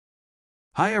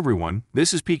Hi everyone,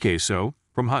 this is PK So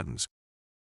from Huttons.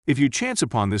 If you chance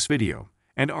upon this video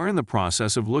and are in the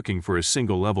process of looking for a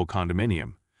single-level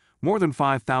condominium, more than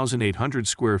 5,800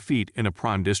 square feet in a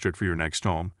prime district for your next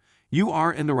home, you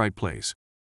are in the right place.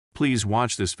 Please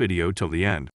watch this video till the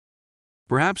end.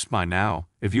 Perhaps by now,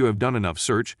 if you have done enough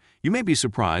search, you may be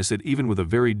surprised that even with a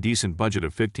very decent budget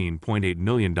of $15.8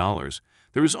 million,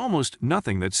 there is almost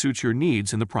nothing that suits your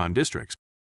needs in the prime districts.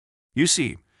 You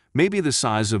see, maybe the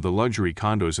size of the luxury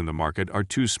condos in the market are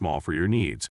too small for your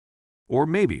needs. Or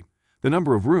maybe the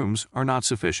number of rooms are not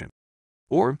sufficient.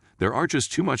 Or there are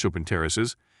just too much open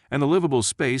terraces, and the livable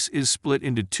space is split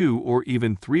into 2 or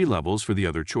even 3 levels for the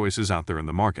other choices out there in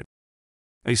the market.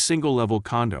 A single-level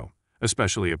condo,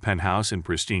 especially a penthouse in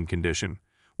pristine condition,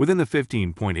 within the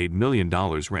 $15.8 million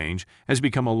range, has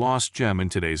become a lost gem in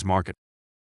today's market.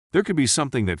 There could be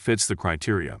something that fits the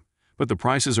criteria, but the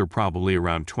prices are probably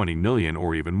around $20 million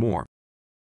or even more.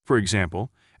 For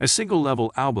example, a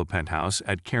single-level Alba Penthouse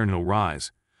at Carnhill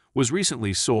Rise was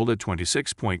recently sold at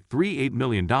 $26.38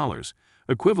 million,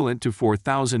 equivalent to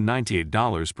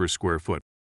 $4,098 per square foot.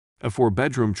 A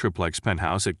 4-bedroom triplex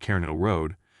penthouse at Carnhill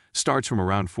Road starts from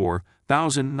around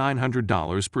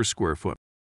 $4,900 per square foot.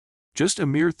 Just a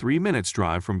mere 3 minutes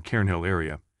drive from Carnhill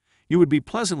area, you would be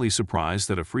pleasantly surprised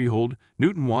that a Freehold,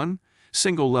 Newton 1,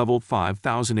 single-level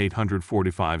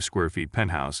 5,845 square feet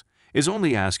penthouse is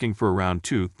only asking for around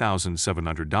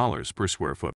 $2,700 per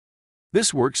square foot.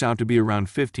 This works out to be around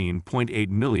 $15.8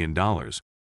 million.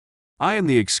 I am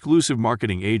the exclusive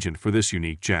marketing agent for this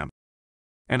unique gem.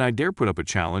 And I dare put up a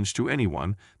challenge to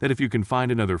anyone that if you can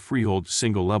find another Freehold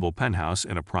single-level penthouse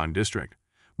in a prime district,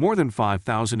 more than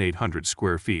 5,800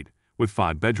 square feet, with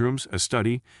 5 bedrooms, a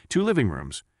study, 2 living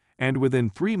rooms, and within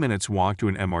 3 minutes walk to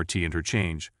an MRT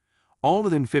interchange, all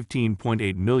within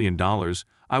 $15.8 million,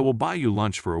 I will buy you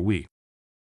lunch for a week.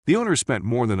 The owner spent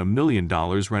more than $1 million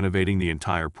renovating the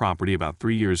entire property about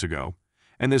 3 years ago,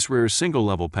 and this rare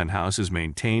single-level penthouse is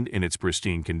maintained in its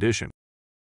pristine condition.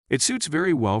 It suits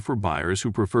very well for buyers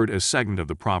who preferred a segment of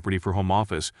the property for home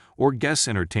office or guest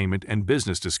entertainment and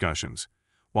business discussions,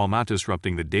 while not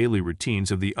disrupting the daily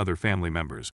routines of the other family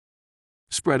members.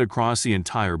 Spread across the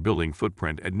entire building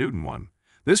footprint at Newton 1,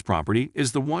 this property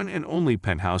is the one and only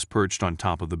penthouse perched on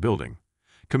top of the building,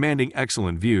 commanding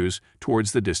excellent views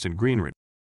towards the distant greenery.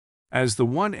 As the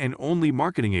one and only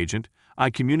marketing agent,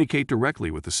 I communicate directly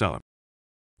with the seller.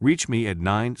 Reach me at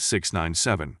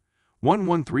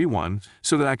 9697-1131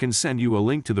 so that I can send you a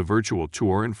link to the virtual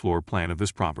tour and floor plan of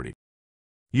this property.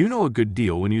 You know a good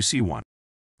deal when you see one.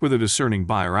 For the discerning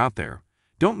buyer out there,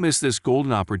 don't miss this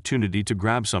golden opportunity to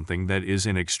grab something that is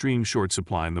in extreme short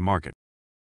supply in the market.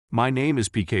 My name is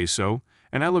PK So,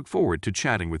 and I look forward to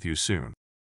chatting with you soon.